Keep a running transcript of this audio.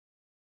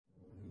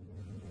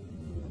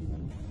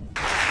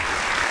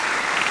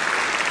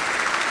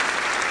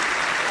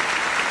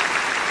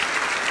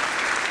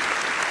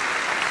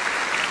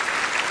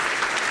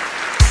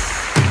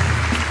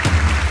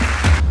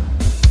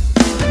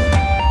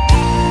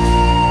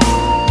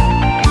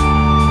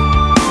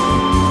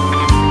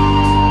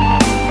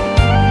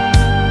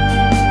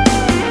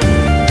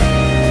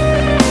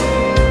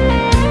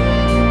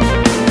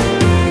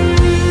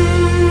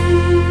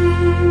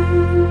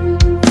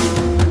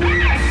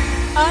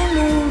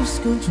lose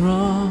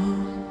control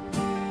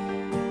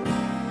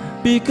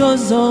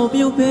because of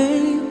you,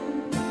 babe.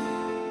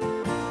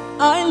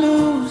 I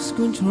lose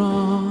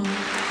control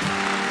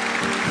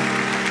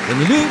when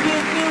you look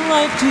at me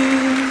like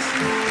this.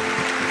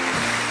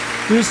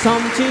 There's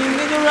something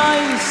in your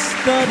eyes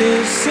that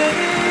is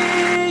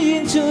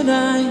saying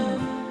tonight,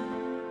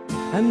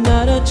 I'm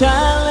not a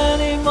child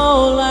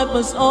anymore. Life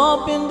has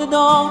opened the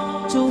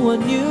door to a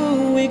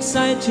new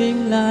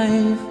exciting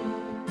life.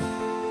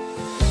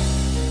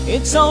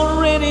 It's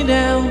already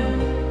down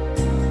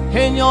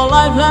in your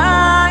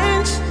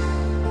lifelines,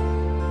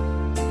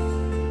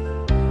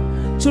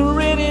 to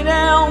read it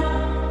down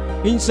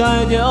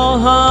inside your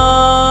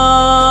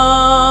heart.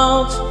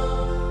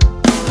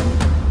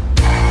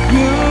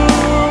 You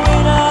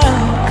and I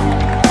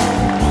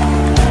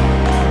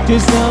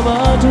deserve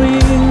a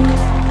dream,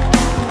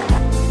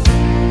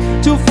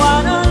 to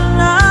find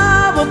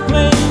another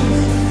place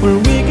where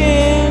we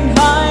can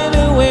hide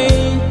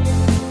away.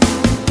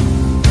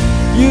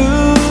 You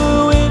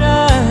and I,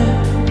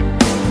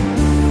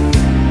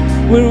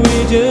 where we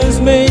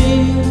just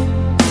made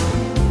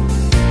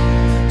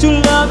to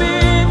love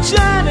each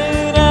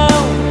other now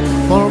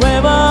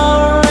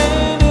forever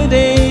and a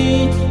day.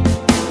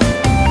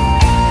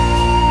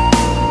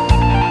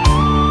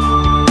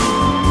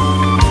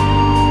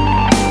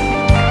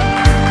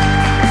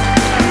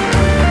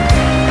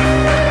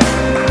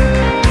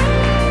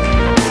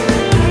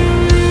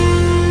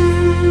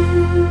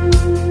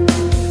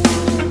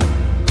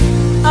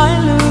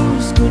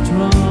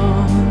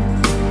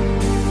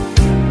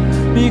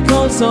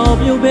 Because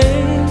of you,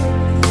 babe,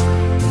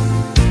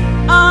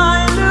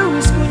 I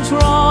lose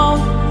control.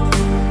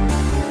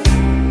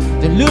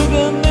 They look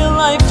at me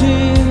like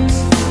this.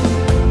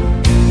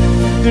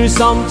 There's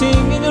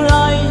something in your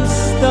eyes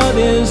that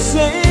is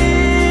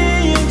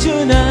saying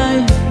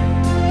tonight,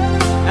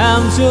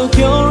 I'm so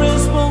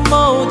curious for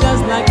more,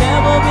 just like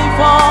ever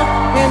before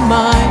in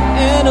my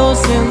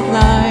innocent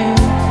life.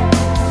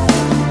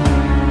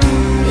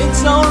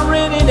 It's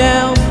already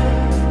down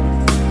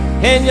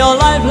in your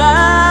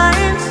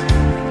lifelines,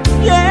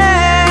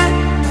 yeah,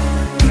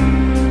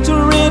 to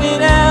read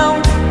it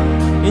out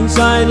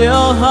inside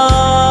your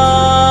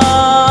heart.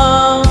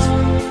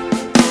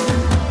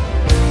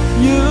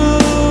 You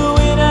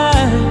and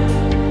I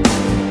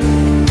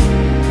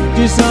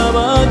deserve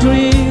a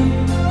dream,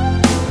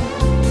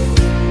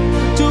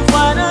 to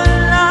find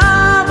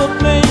another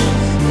place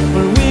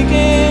where we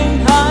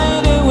can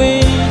hide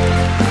away.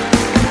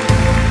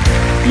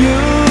 You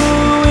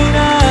and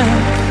I,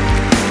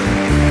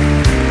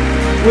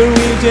 where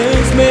we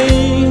just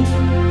made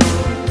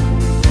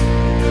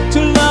to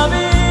love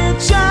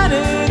each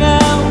other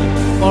now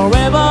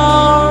forever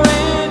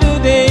and a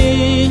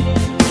day.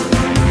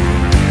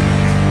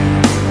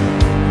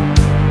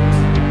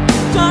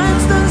 Time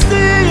stands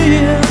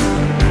still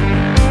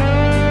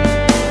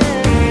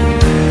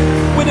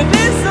when the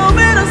days so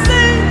better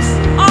things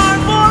are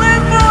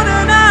falling for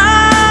the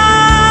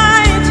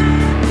night.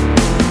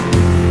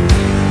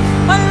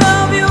 I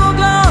love you,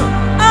 girl,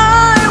 I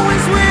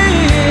always will.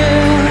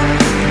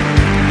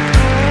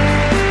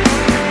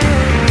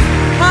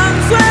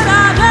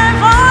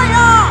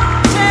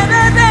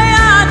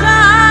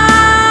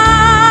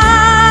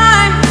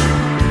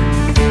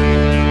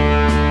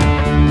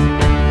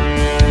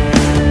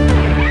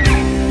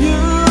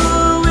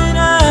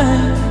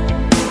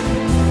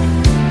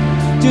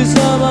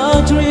 Deserve a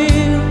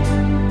dream,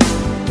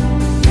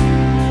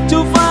 to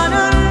find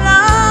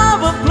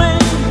another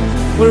place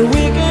where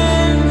we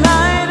can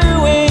hide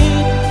away.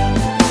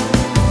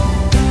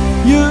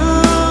 You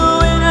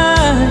and I,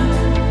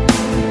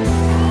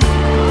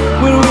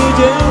 where we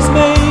just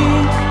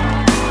made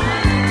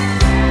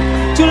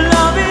to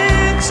love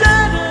each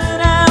other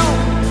now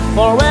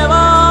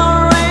forever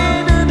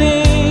and a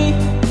day.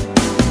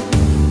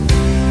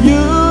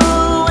 You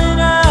and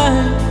I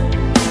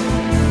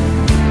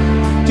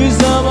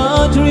deserve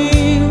a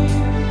dream,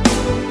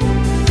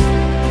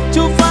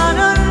 to find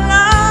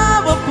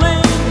another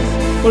place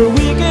where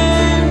we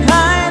can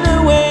hide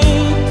away.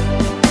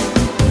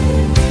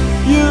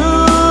 You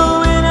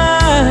and I,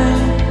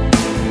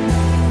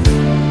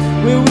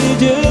 where we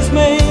just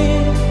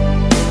made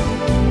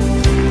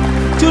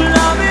to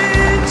love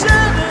each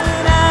other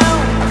now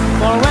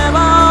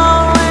forever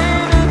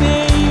and a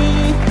day.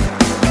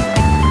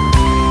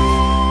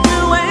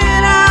 You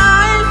and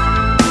I.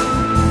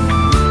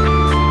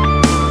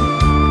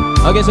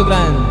 Okay,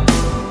 Sugran.